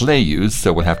to play you,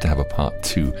 so we'll have to have a part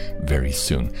 2 very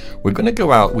soon. We're going to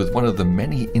go out with one of the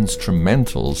many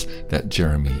instrumentals that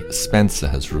Jeremy Spencer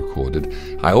has recorded.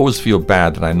 I always feel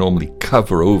bad that I normally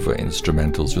cover over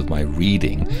instrumentals with my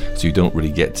reading, so you don't really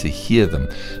get to hear them.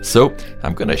 So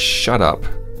I'm going to shut up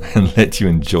and let you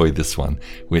enjoy this one,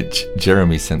 which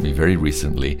Jeremy sent me very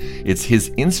recently. It's his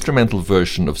instrumental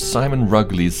version of Simon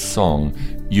Rugley's song,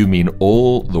 You Mean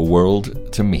All the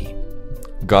World to Me.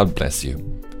 God bless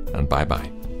you, and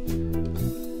bye-bye.